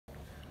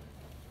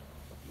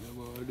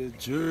the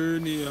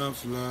journey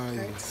of life.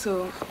 Right,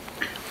 so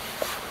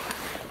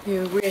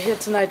we're here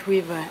tonight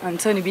with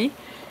Anthony B.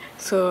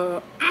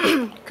 So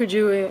could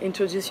you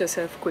introduce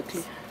yourself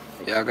quickly?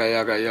 Yaga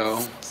yaga yo,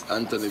 it's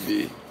Anthony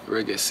B,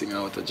 reggae singer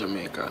out of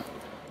Jamaica.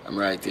 I'm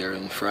right here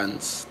in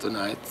France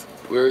tonight.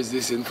 Where is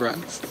this in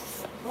France?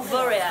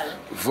 Vauréal.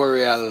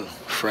 Vauréal,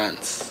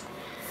 France.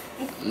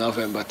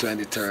 November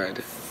 23rd,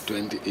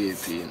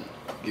 2018.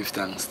 Give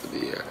thanks to be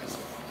here.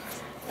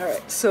 All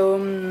right. So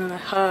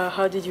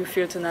how did you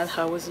feel tonight?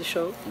 How was the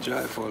show?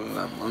 Joyful.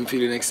 I'm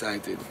feeling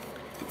excited.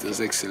 It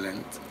was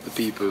excellent. The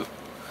people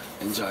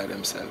enjoy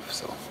themselves,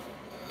 so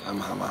I'm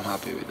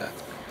happy with that.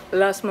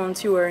 Last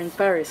month you were in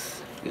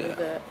Paris.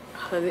 Yeah.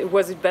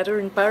 Was it better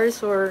in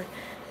Paris or?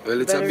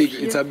 Well,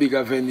 it's a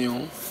bigger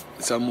venue.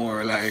 It's a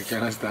more like, you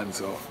understand,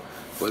 so.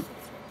 But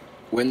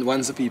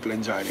once the people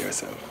enjoy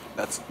themselves,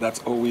 that's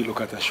how we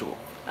look at a show.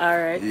 All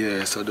right.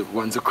 Yeah, so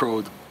once the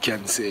crowd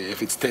can say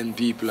if it's 10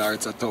 people or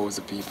it's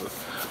 1,000 people,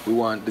 we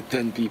want the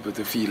 10 people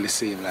to feel the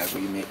same like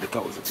we make the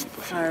 1,000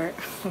 people feel. All right.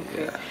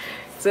 Okay. Yeah.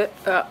 So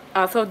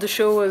I thought the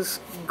show was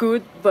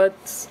good,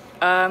 but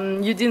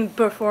you didn't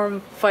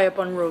perform Fire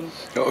Upon Rome.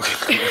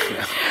 Okay.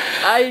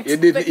 You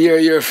didn't hear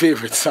your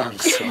favorite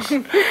songs.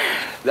 So.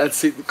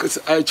 That's it. Because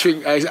I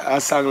think I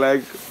sang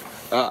like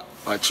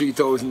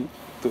 3,000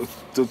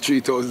 to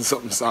 3,000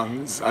 something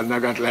songs, and I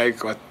got like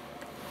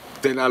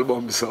 10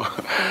 albums. So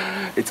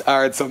it's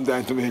hard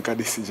sometimes to make a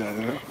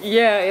decision, you know.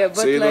 Yeah, but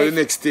so you know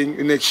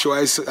the next show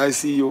I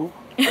see you,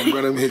 I'm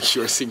gonna make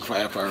sure sing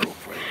Fire Upon Rome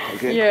for you.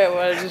 Okay. Yeah,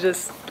 well,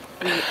 just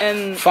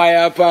and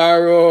Fire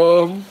Upon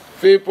Rome.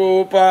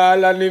 People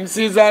pal and them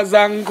scissors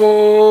and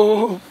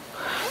go.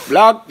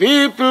 Black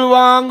people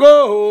want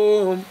go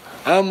home.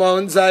 And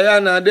Mount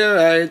Zion are the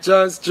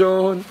righteous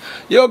throne.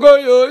 Yo go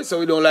yo. So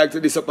we don't like to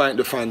disappoint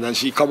the fans. And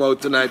she come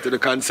out tonight to the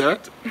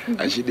concert.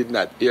 And she did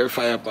not hear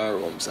Fire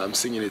Upon Rome. So I'm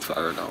singing it for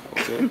her now.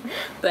 Okay?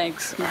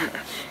 Thanks.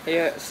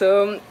 Yeah.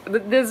 So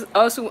but there's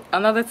also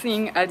another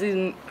thing I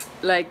didn't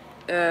like.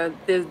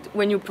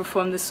 When you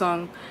perform the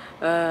song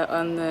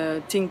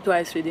on Think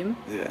Twice with him.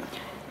 Yeah.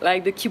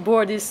 Like the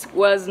keyboardist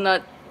was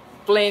not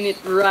playing it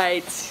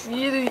right.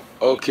 You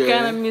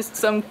kind of missed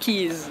some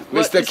keys.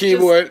 Mr.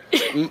 Keyboard,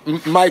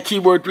 my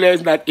keyboard player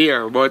is not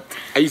here, but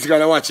he's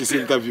gonna watch this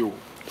interview.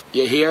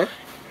 You hear?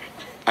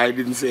 I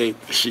didn't say it,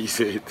 she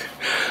said it.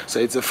 So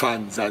it's a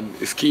fans and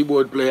his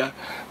keyboard player.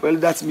 Well,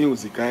 that's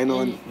music, I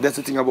know. That's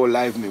the thing about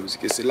live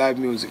music. It's live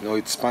music, no,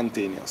 it's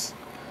spontaneous.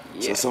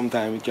 Yeah. So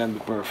sometimes it can be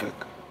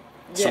perfect.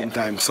 Yeah.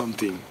 Sometimes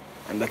something.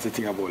 And that's the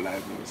thing about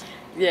live music.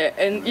 Yeah,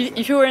 and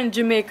if you were in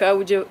Jamaica,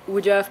 would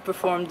you have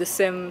performed the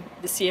same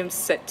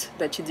set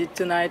that you did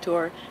tonight,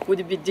 or would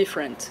it be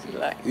different?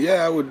 Like,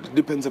 yeah, it would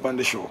depends upon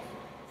the show.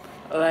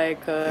 Like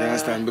you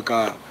understand,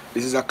 because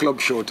this is a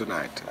club show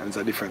tonight, and it's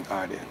a different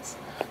audience.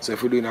 So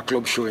if we're doing a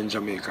club show in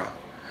Jamaica,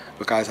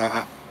 because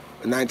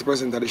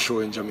 90% of the show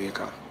in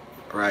Jamaica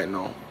right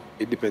now,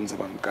 it depends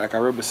upon, like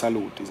a Rebel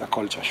Salute is a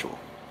culture show.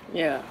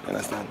 Yeah. You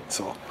understand?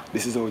 So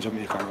this is how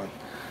Jamaica run.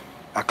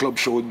 A club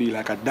show would be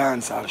like a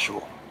dancehall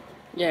show.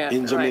 Yeah,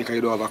 in Jamaica, you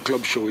don't have a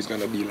club show, it's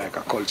going to be like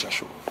a culture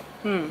show.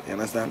 You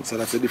understand? So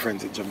that's the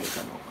difference in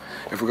Jamaica now.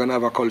 If we're going to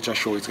have a culture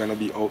show, it's going to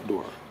be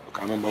outdoor.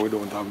 Because remember, we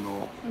don't have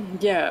no...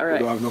 Yeah, right. We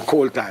don't have no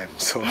cold time,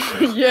 so...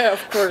 Yeah,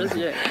 of course,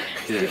 yeah.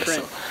 It's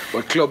different. So,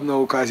 but club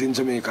now, because in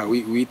Jamaica,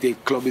 we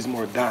take club is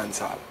more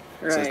dancehall.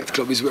 Right. So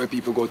club is where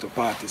people go to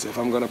parties. So if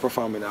I'm going to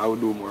perform in, I would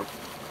do more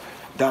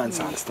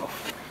dancehall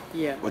stuff.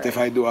 Yeah. But if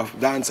I do a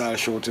dancehall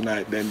show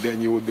tonight,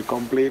 then you would be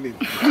complaining.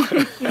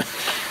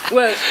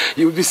 Well,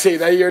 you would be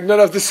saying, I hear none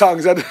of the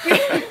songs that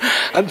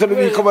Anthony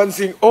B come and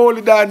sing all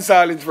the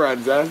dancehall in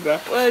France.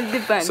 Well, it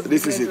depends. So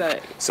this is it.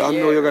 Like, so I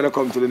know you're going to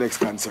come to the next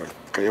concert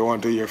because you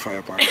want to hear Fire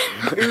Upon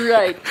Rome.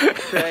 Right.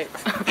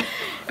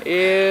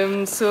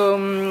 So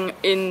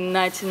in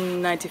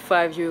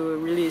 1995 you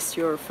released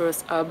your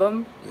first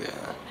album.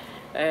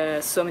 Yeah.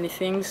 So Many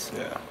Things.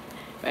 Yeah.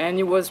 And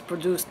it was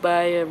produced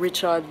by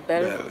Richard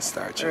Bell. Bell,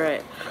 Star Trek.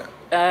 Right.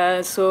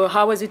 Yeah. So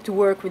how was it to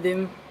work with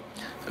him?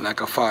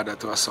 Like a father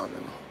to a son,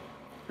 you know.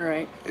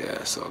 Right.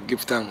 Yeah, so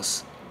give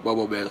thanks,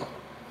 Bobo Bell,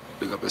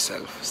 big up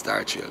yourself,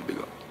 Star Trail, big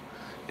up.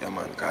 Yeah,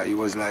 man, because he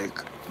was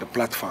like the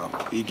platform.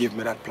 He gave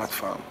me that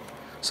platform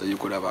so you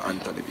could have an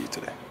Anthony B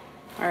today.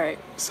 All right.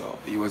 So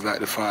he was like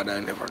the father I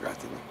never got,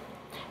 you know.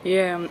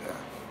 Yeah.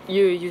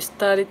 You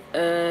started,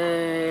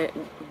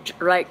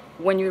 like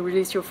when you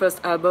released your first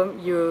album,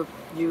 you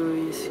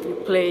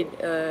played,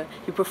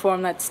 you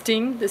performed at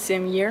Sting the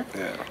same year.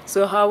 Yeah.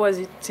 So how was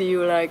it to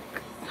you, like,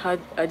 how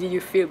did you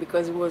feel?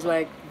 Because it was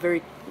like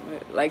very,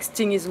 like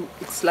Sting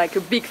it's like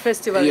a big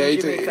festival in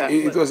Jamaica.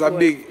 It was a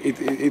big,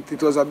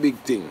 it was a big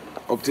thing.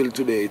 Up till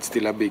today, it's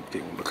still a big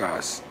thing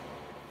because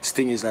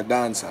Sting is a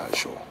dancehall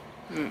show.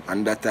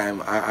 And that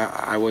time,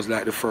 I was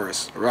like the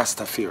first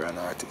Rastafarian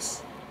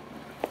artist,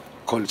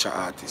 culture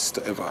artist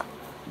to ever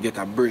get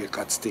a break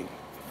at Sting.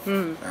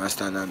 You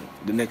understand? And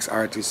the next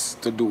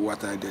artist to do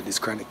what I did is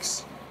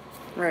Chronix.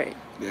 Right.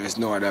 There is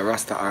no other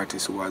Rasta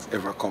artist who has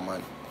ever come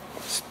and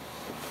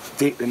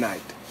take the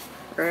night.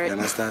 Right. You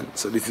understand?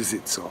 So this is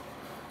it. So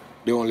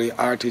the only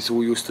artists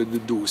who used to do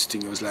those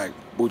things was like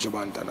Buju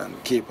Banton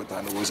and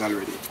Capleton, who was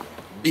already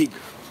big.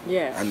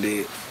 Yeah. And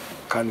they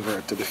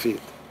convert to the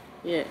faith.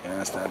 Yeah. You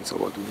understand? So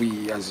but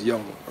we as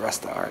young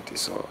Rasta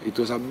artists, so it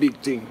was a big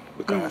thing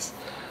because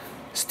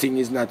Sting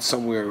is not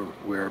somewhere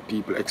where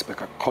people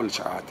expect a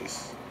culture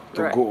artist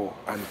to Right. go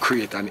and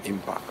create an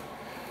impact.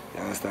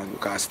 You understand?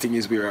 Because Sting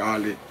is where all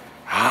the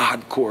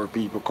hardcore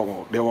people come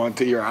out. They want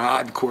to hear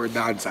hardcore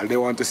dance and they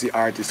want to see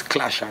artists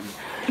clash and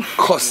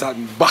cuss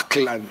and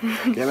buckle and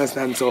you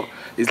understand? So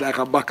it's like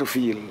a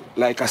battlefield,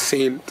 like a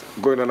saint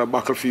going on a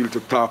battlefield to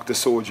talk to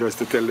soldiers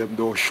to tell them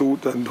don't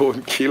shoot and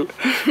don't kill.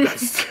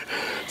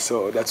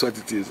 So that's what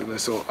it is. You know?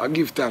 So I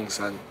give thanks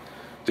and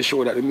to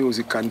show that the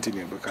music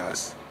continue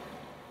because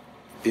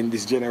in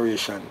this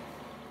generation,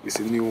 it's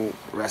a new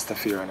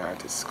Rastafarian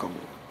artists coming,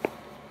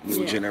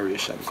 new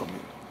generation coming.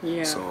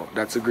 Yeah. So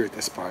that's the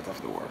greatest part of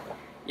the work.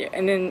 Yeah,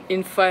 and then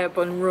in Fire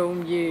Upon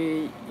Rome,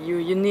 you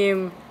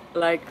name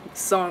like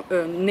song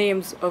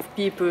names of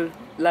people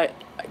like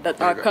that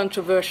are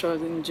controversial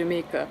in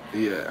Jamaica.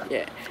 Yeah.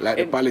 Yeah. Like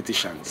and, the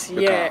politicians.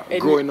 Yeah.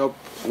 Because growing up,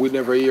 we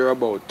never hear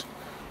about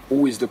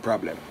who is the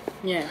problem.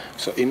 Yeah.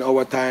 So in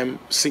our time,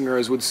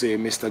 singers would say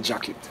Mr.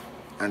 Jacket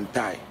and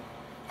Tie.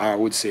 I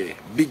would say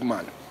big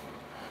man.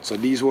 So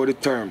these were the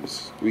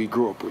terms we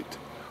grew up with.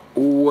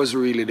 Who was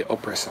really the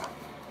oppressor?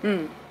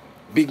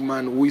 Big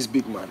man, who is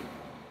big man?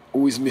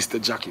 Who is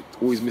Mr. Jacket?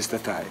 Who is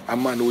Mr. Tie? A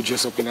man who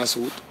dress up in a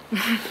suit.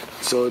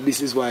 So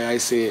this is why I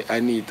say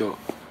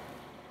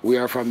we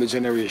are from the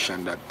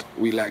generation that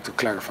we like to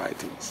clarify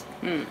things.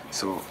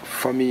 So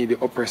for me,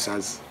 the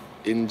oppressors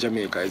in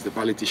Jamaica is the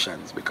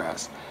politicians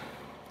because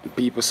the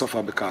people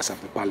suffer because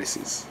of the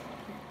policies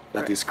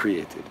that is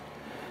created.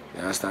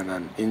 You understand?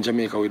 And in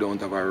Jamaica, we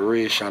don't have a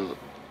racial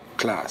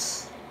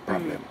class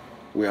problem.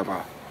 We have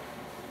a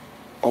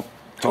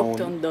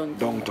uptown,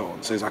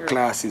 downtown. So it's a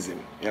classism.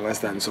 You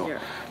understand? So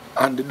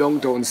on the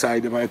downtown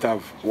side, you might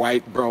have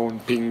white,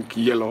 brown, pink,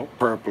 yellow,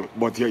 purple.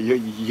 But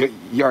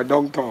you're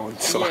downtown.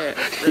 So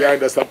you're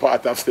just a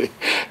part of the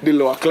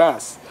lower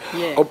class.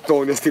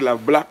 Uptown, you still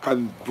have black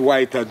and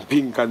white and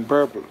pink and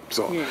purple.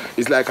 So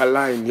it's like a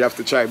line. You have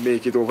to try and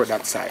make it over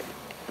that side.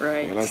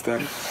 Right. You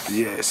understand?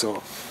 Yeah,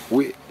 so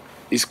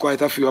it's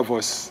quite a few of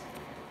us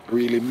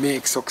really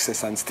make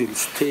success and still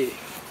stay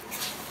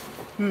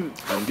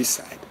on this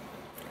side.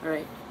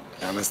 Right.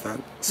 You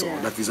understand? So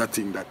that is a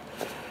thing that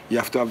you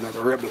have to have that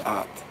rebel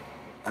heart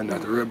and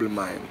that rebel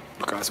mind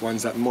because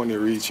once that money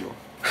reach you,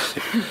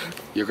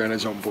 you're gonna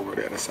jump over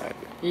the other side.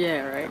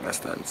 Yeah, right. You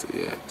understand? So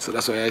yeah. So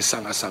that's why I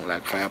sang a song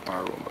like Fire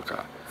Upon Rome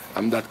because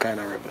I'm that kind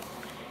of rebel.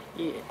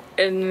 Yeah.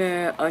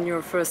 And on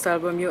your first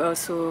album, you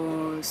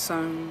also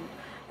sang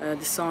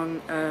the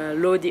song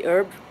Lodi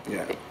Herb.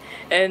 Yeah.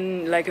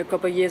 And like a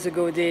couple of years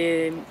ago,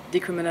 they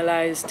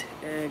decriminalized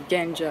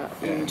ganja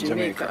in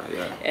Jamaica.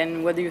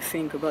 And what do you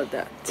think about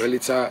that? Well,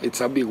 it's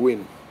a big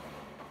win.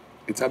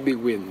 It's a big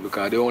win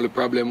because the only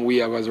problem we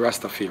have as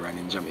Rastafarian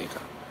in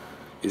Jamaica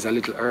is a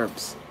little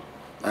herbs.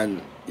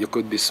 And you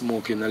could be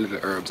smoking a little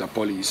herbs, a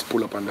police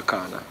pull up on the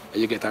corner,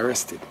 and you get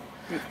arrested.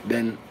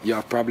 Then you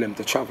have problem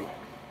to travel.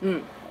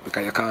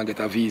 Because you can't get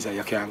a visa,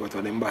 you can't go to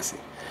an embassy.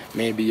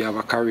 Maybe you have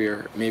a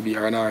career, maybe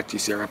you're an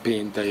artist, you're a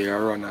painter, you're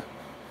a runner.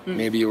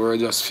 Maybe you were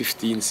just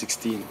 15,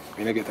 16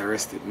 when you get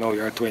arrested. Now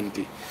you're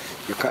 20.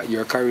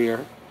 Your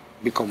career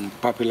become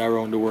popular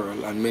around the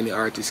world and many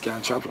artists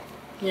can't travel.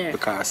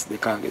 Because they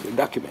can't get the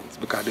documents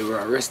because they were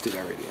arrested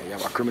already. You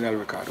have a criminal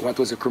record. What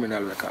was a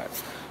criminal record?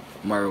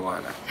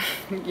 Marijuana.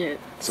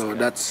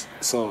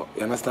 So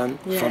you understand?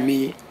 For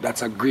me,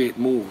 that's a great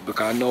move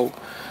because now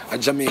a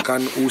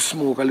Jamaican who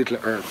smoke a little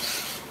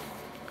herbs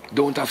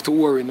don't have to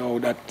worry now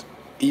that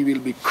he will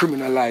be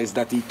criminalized,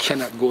 that he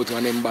cannot go to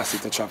an embassy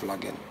to travel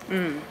again.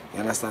 You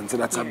understand? So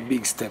that's a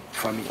big step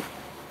for me.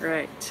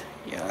 Right.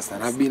 You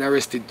understand? I've been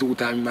arrested 2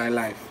 times in my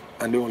life,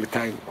 and the only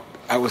time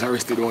I was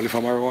arrested only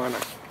for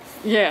marijuana.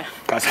 Yeah.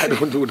 Because I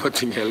don't do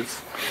nothing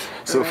else.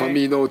 So for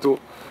me now to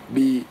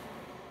be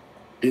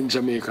in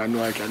Jamaica, I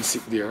know I can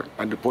sit there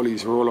and the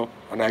police roll up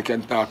and I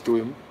can talk to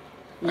him.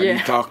 And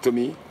he talk to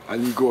me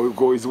and he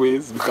go his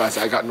ways because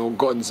I got no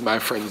guns. My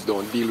friends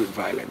don't deal with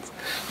violence.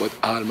 But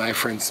all my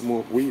friends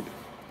smoke weed.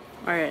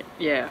 Alright,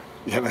 yeah.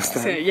 You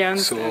understand? So, yeah, I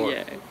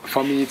understand, so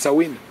for me it's a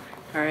win.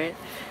 Alright.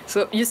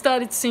 So you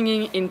started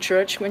singing in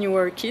church when you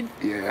were a kid?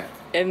 Yeah.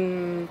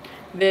 And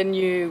then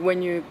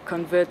when you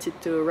converted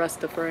to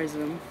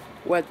Rastafarism,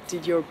 what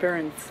did your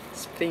parents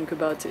think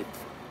about it?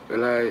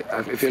 Well,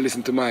 if you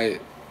listen to my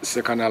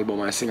second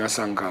album, I sing a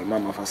song called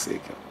Mama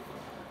Forsake You.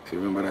 If you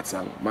remember that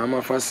song.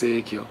 Mama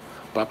forsake you,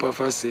 Papa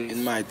forsake you.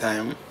 In my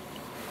time,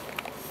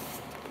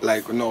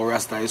 like now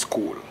Rasta is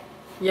cool.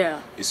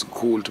 Yeah. It's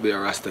cool to be a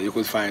Rasta. You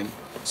could find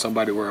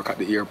somebody work at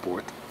the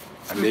airport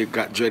and they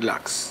got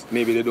dreadlocks.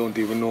 Maybe they don't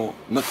even know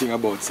nothing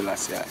about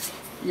Selassie.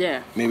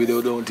 Yeah. Maybe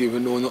they don't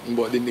even know nothing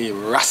about the name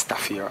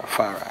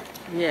Rastafari.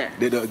 Yeah.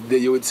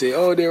 You would say,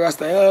 oh, they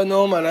Rasta. Oh,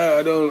 no, man,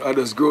 I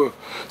just grow.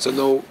 So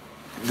now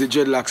the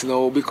dreadlocks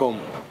now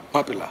become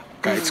popular.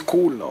 Because it's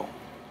cool now.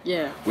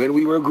 Yeah. When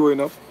we were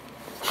growing up,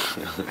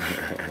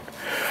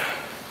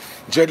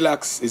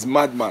 Dreadlocks is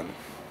madman.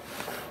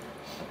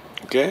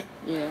 Okay?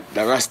 Yeah.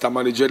 The Rasta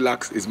man, the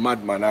dreadlocks is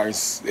madman. Or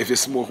if you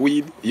smoke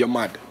weed, you're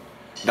mad.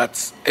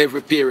 That's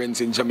every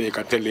parent in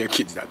Jamaica tell their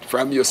kids that.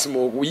 From you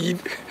smoke weed,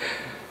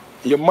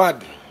 you're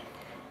mad.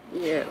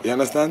 Yeah. You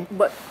understand?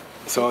 But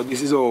So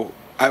this is how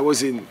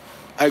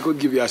I could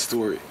give you a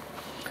story.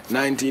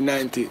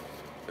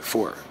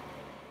 1994.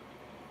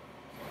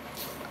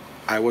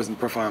 I wasn't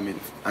performing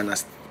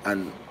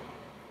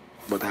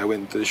but I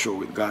went to the show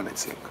with Garnet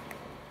Silk.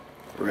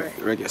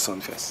 Reggae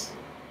Sunfest.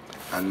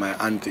 And my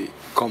auntie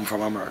come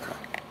from America.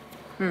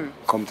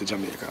 Come to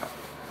Jamaica.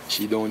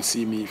 She don't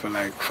see me for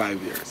like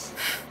 5 years.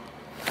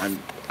 And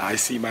I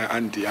see my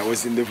auntie. I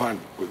was in the van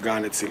with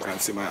Garnet Silk and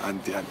see my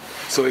auntie, and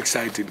so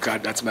excited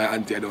because that's my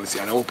auntie I don't see.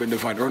 And I open the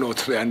van, run out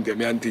to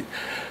my auntie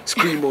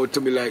scream out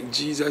to me like,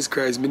 Jesus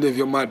Christ, me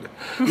nephew mad.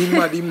 He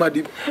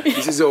mad.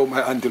 This is how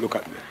my auntie look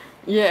at me.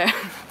 yeah.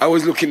 I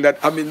was looking that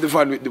I'm in the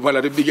van with one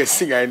of the biggest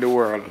singer in the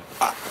world.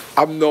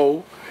 I'm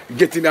now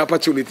getting the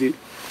opportunity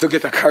to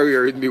get a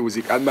career in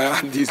music, and my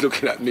auntie is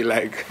looking at me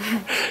like,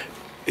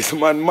 is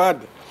man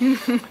mad? You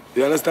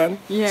understand?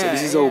 Yeah, So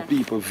this is how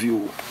people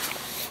view.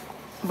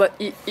 But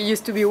it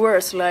used to be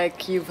worse,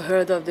 like you've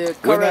heard of the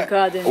Coral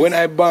Gardens. When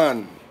I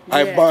born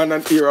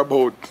and hear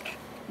about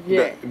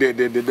Yeah.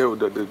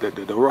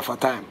 the rougher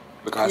time.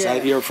 Because I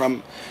hear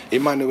from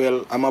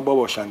Emmanuel, I'm a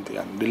Bobo Shanty,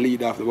 and the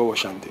leader of the Bobo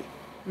Shanty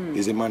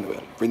is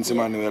Emmanuel. Prince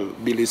Emmanuel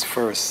built his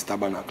first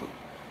tabernacle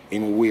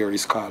in where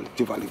it's called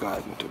Tivoli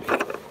Garden today.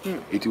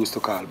 It used to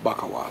call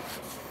Bakawal.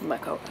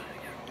 Macau.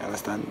 You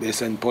understand? They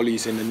send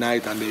police in the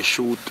night and they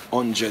shoot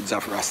hundreds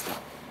of Rasta.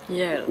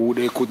 Yeah. Who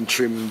they couldn't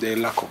trim, they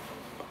lock up.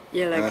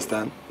 Yeah, like You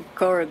understand?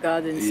 Coral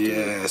Gardens. too.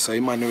 Yeah, so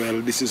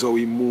Emmanuel, this is how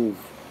we move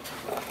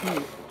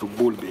to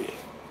Bull Bay.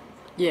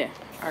 Yeah.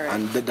 All right.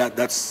 And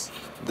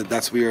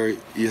that's where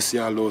you see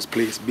all those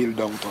places built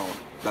downtown.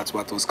 That's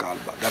what was called.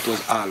 That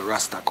was all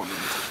Rasta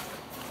community.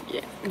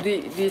 Yeah. Do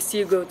you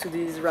still go to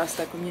these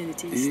Rasta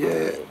communities?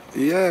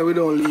 Yeah, we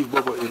don't leave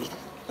Bobo Hill.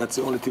 That's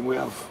the only thing we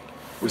have.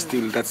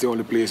 That's the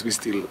only place we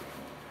still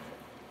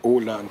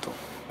hold on to.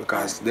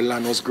 Because the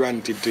land was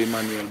granted to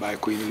Emmanuel by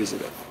Queen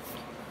Elizabeth.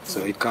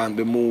 So it can't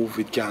be moved,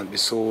 it can't be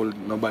sold,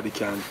 nobody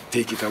can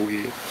take it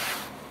away. You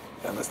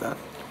understand?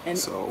 And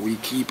so we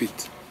keep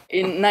it.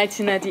 in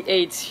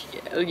 1998,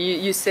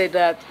 you said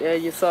that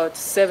you thought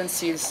Seven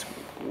Seals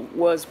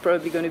was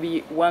probably going to be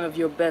one of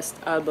your best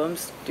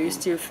albums. Do you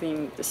still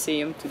think the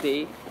same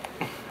today?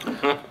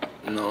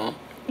 No,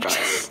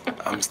 because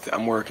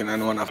I'm working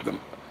on one of them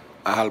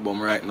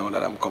album right now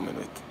that I'm coming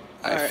with.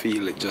 I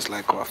feel it just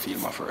like how I feel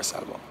my first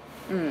album.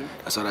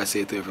 That's what I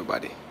say to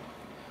everybody.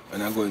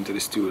 When I go into the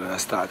studio and I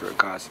start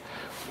records,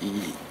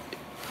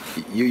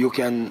 you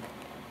can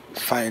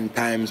find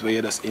times where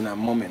you're just in a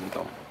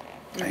momentum,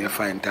 and you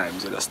find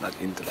times you're just not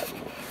into that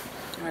mood.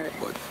 Right.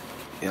 But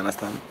you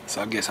understand?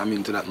 So I guess I'm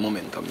into that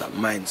momentum, that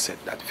mindset,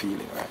 that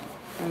feeling right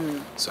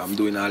now. So I'm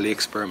doing all the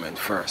experiment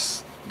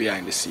first,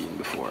 behind the scene,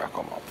 before I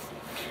come up.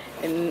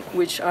 And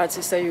which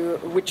artists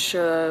which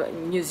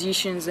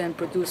musicians and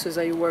producers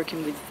are you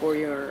working with for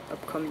your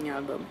upcoming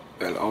album?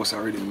 Well, I was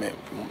already made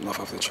enough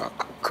of the track.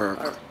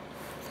 Kirk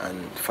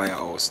and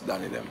Firehouse,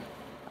 Danny them.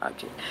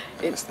 Okay.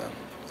 Understand?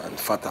 And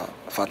Fata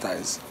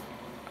is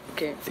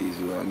he's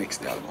gonna mix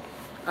the album.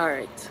 All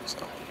right.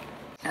 So.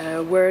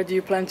 Where do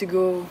you plan to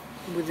go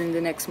within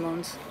the next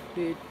months?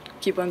 Do you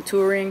keep on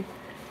touring?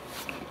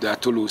 They're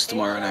Toulouse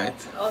tomorrow night.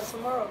 Oh,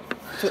 tomorrow.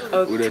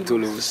 We're at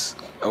Toulouse.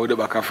 I will be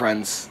back in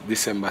France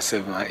December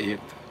 7 or 8.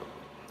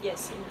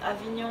 Yes, in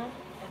Avignon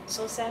and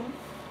Saussem.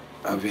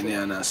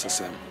 Avignon and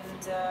Saussem.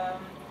 And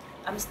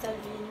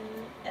Amstelveen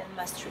and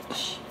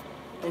Maastricht.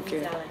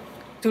 Okay.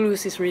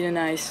 Toulouse is really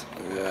nice.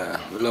 Yeah,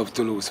 we love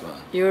Toulouse,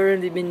 man. You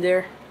already been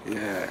there?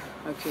 Yeah.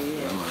 Okay,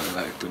 yeah. Man,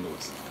 I like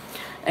Toulouse.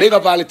 Big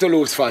up all the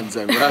Toulouse fans,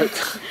 then, right?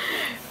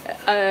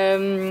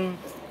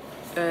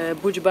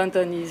 Butch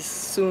Banton is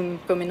soon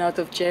coming out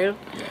of jail.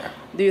 Yeah.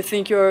 Do you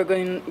think you're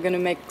gonna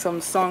make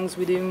some songs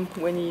with him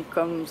when he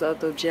comes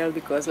out of jail?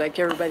 Because like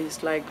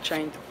everybody's like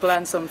trying to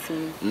plan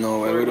something. No,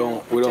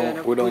 well,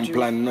 we don't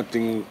plan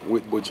nothing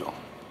with Bujo.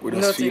 We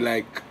just feel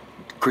like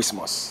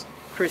Christmas.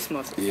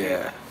 Christmas.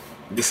 Yeah.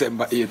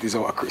 December 8th is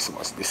our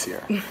Christmas this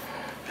year. You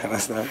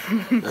understand?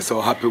 That's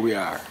how happy we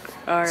are.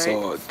 All right.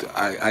 So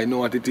I know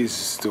what it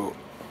is to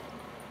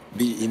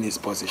be in his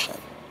position.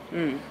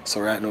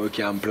 So right now we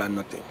can't plan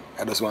nothing.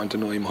 I just want to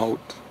know him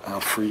out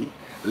and free,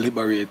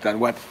 liberate, and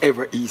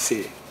whatever he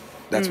say,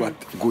 that's what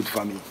good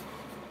for me.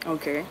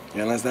 Okay.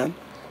 You understand?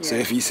 Yeah. So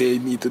if he say he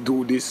need to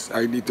do this,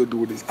 I need to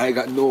do this. I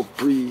got no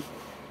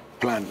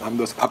pre-plan. I'm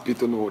just happy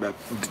to know that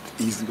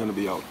he's gonna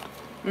be out.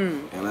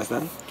 You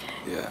understand?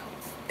 Yeah.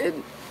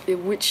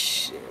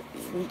 Which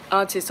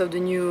artist of the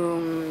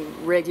new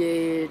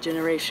reggae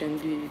generation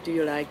do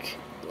you like,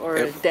 or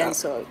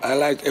dancehall? I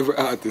like every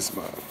artist,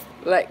 man.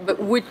 Like, but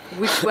which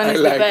one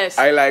is the best?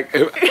 I like.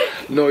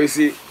 No, you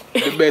see,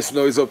 the best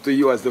now is up to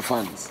you as the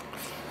fans.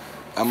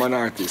 I'm an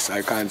artist.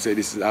 I can't say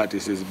this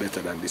artist is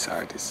better than this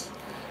artist.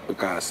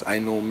 because I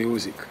know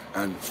music,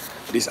 and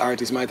this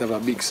artist might have a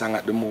big song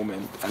at the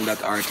moment and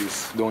that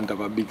artist don't have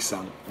a big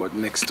song, but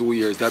next 2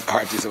 years that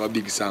artist have a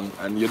big song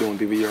and you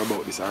don't even hear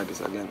about this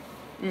artist again.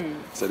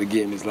 So the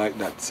game is like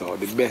that. So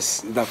the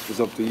best, that is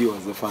up to you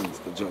as the fans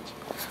to judge.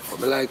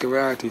 But I like every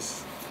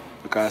artist,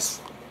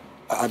 because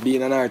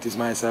being an artist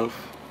myself,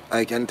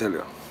 I can tell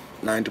you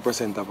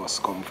 90% of us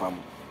come from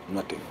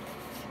nothing.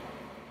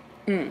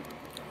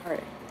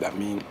 Alright. That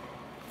means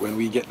when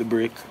we get the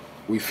break,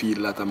 we feed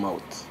a lot of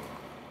mouth.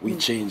 We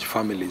change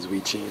families,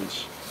 we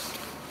change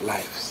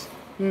lives.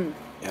 You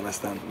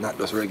understand? Not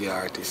just reggae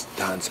artists,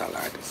 dancehall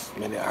artists.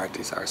 Many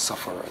artists are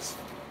sufferers.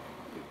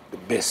 The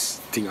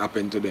best thing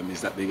happened to them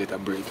is that they get a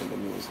break in the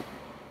music.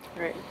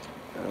 Right.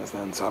 You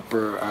understand? So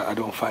I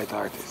don't fight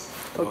artists.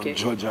 I Okay.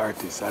 don't judge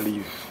artists. I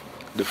leave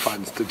the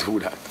fans to do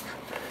that.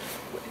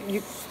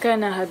 You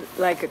kind of had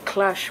like a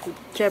clash with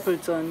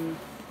Capleton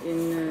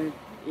in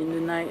the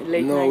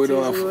late 90s.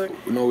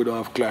 We don't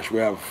have clash. We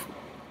have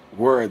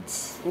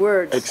words.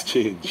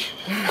 Exchange.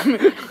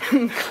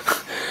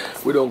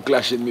 We don't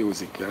clash in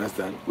music, you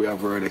understand? We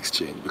have word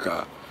exchange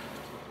because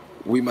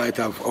we might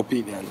have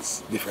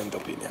opinions, different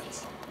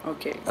opinions.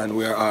 Okay. And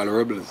we are all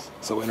rebels.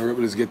 So when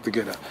rebels get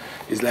together,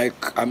 it's like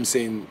I'm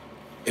saying,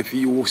 if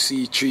you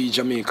see 3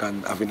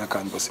 Jamaicans having a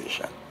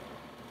conversation,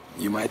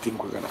 you might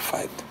think we're gonna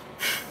fight.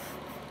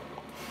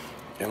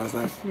 You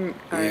understand?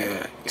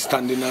 Yeah.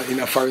 Standing in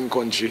a foreign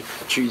country,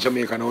 3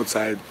 Jamaicans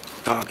outside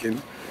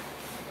talking.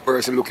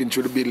 Person looking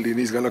through the building,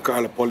 he's gonna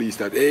call the police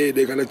that, hey,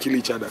 they're gonna kill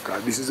each other,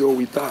 cause this is how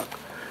we talk.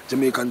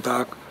 Jamaican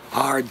talk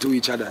hard to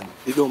each other.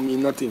 It don't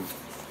mean nothing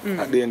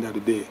at the end of the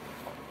day.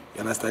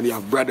 You understand? You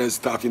have brothers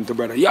talking to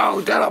brothers, yo,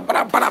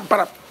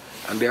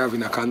 and they're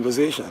having a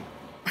conversation.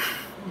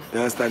 You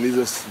understand? This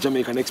is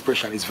Jamaican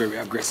expression is very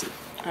aggressive.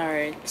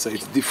 Alright. So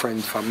it's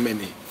different from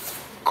many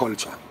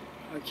culture.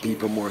 Okay.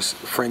 People more,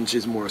 French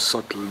is more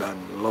subtle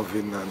than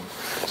loving, and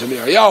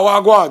Jamaica, yo,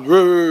 wagwan,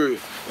 you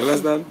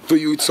understand? To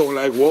you it sound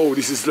like, whoa,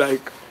 this is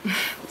like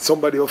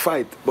somebody will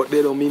fight, but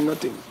they don't mean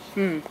nothing.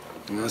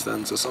 You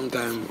understand? So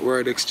sometimes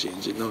word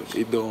exchange, it don't,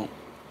 you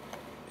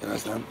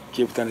understand?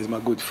 Cape Town is my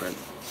good friend,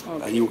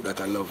 a youth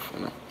that I love,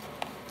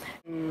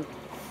 you know.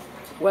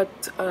 What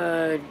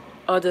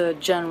other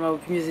genre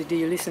of music do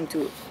you listen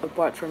to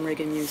apart from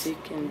reggae music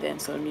and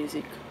dancehall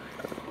music?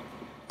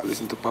 I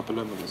listen to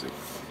popular music,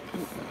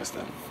 you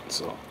understand?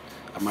 So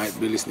I might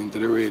be listening to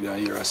the radio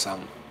and hear a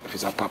song. If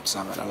it's a pop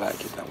song and I like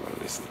it, I'm going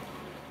to listen.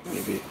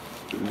 Maybe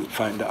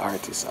find the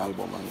artist's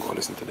album and go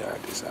listen to the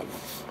artist's album.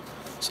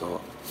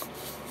 So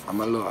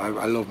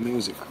I love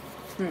music.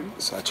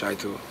 So I try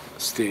to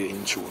stay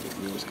in tune with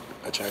music.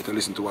 I try to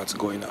listen to what's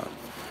going on.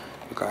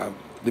 Because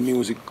the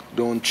music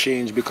don't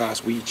change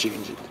because we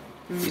change it.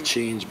 It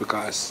change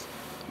because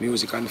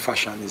music and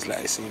fashion is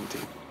like the same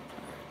thing.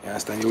 You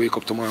understand? You wake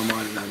up tomorrow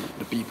morning and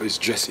the people is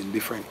dressing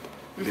different.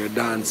 They're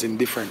dancing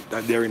different.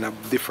 That they're in a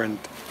different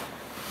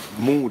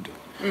mood.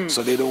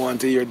 So they don't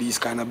want to hear these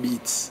kind of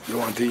beats. They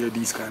want to hear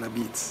these kind of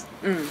beats.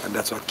 And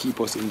that's what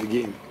keeps us in the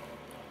game.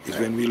 Is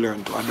when we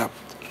learn to adapt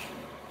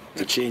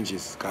to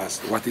changes. Because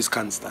what is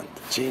constant?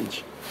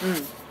 Change.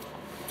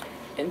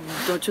 And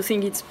don't you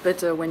think it's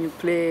better when you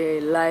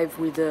play live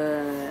with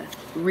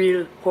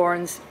real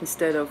horns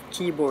instead of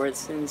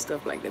keyboards and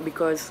stuff like that?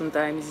 Because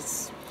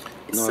sometimes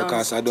it No, sounds...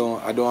 because I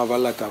don't have a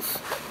lot of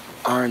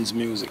horns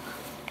music.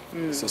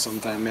 So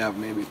sometimes I have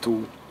maybe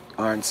 2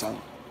 horn songs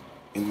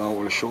in my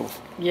whole show.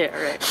 Yeah,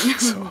 right.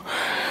 So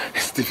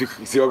it's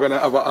difficult. So you're gonna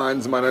have a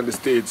horns man on the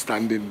stage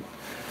standing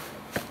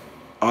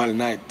all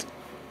night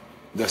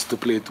just to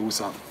play 2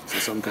 songs. So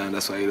sometimes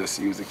that's why you just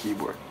use the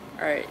keyboard.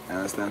 Right. You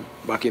understand?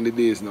 Back in the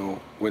days now,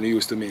 when you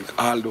used to make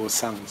all those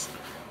songs,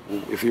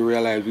 if you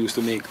realize we used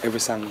to make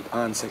every song with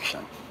horn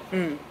section.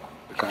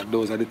 Because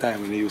those are the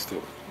time when they used to.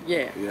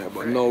 Yeah. Yeah,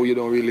 but now you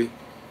don't really,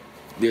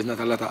 there's not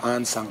a lot of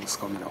horn songs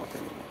coming out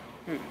anymore.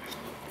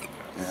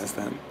 You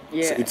understand?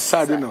 Yeah. So it's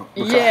sad, you know.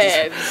 Because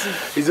Yeah.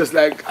 it's just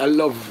like, I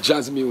love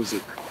jazz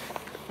music,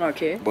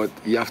 Okay. but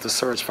you have to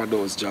search for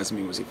those jazz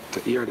music to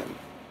hear them.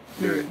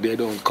 They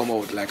don't come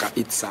out like a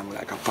hit song,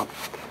 like a pop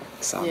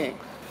song. Yeah.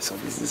 So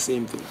this is the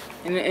same thing.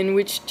 And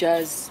which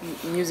jazz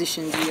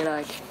musicians do you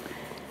like?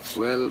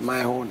 Well,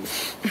 my own.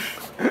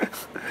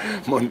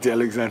 Monty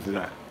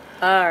Alexander.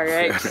 Ah,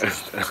 right.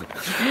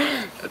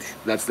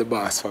 That's the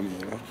boss for me,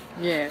 you know.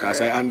 Yeah.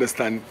 Because I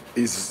understand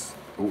his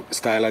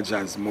style of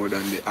jazz more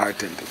than the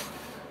authentic.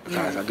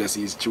 Because I guess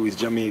he's true, he's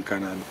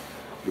Jamaican and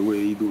the way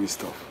he do his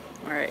stuff.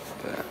 All right.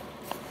 Yeah.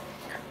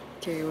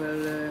 Okay,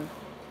 well,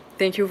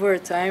 thank you for your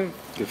time.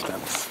 Give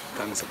thanks.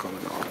 Thanks for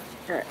coming on.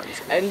 Right.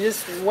 And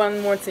just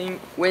one more thing,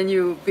 when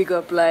you pick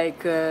up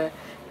like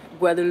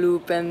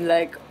Guadeloupe and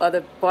like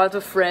other part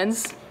of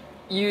France,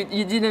 you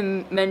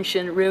didn't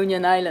mention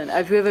Reunion Island.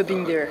 Have you ever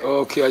been there?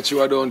 Okay,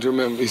 I don't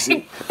remember. You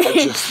see, I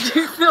just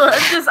No,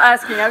 I'm just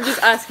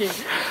asking.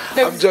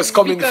 I'm just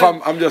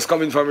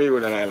coming from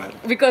Reunion Island.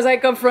 Because I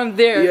come from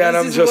there. Yeah, and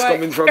This I'm is just why-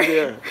 coming from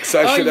there.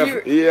 So I should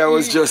have. Yeah, I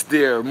was just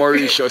there.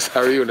 Mauritius,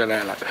 Reunion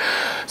Island.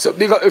 So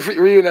because if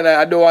Reunion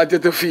Island, I don't want you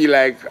to feel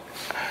like,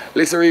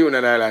 listen,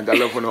 Reunion Island, I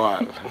love you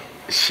all.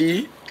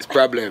 She is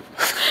problem.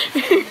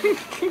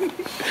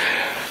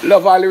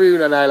 Love all the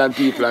Reunion Island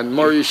people and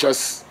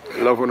Mauritius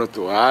love one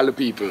too. All the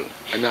people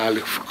and all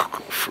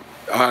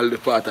the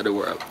part of the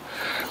world.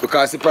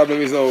 Because the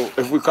problem is now,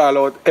 if we call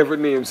out every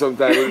name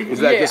sometimes,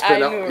 it's like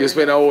you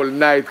spend a whole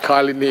night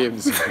calling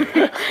names.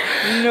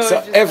 No,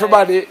 so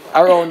everybody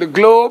around the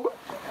globe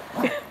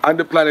and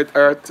the planet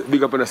Earth,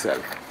 big up on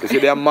yourself. If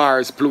you're there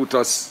Mars,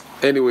 Plutus,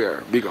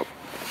 anywhere, big up.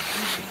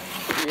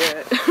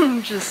 Yeah,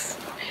 I'm just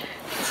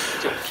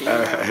joking.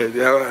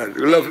 Yeah, man.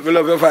 We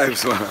love your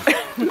vibes,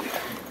 man.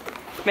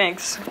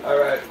 Thanks.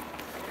 Alright.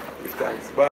 Thanks. Bye.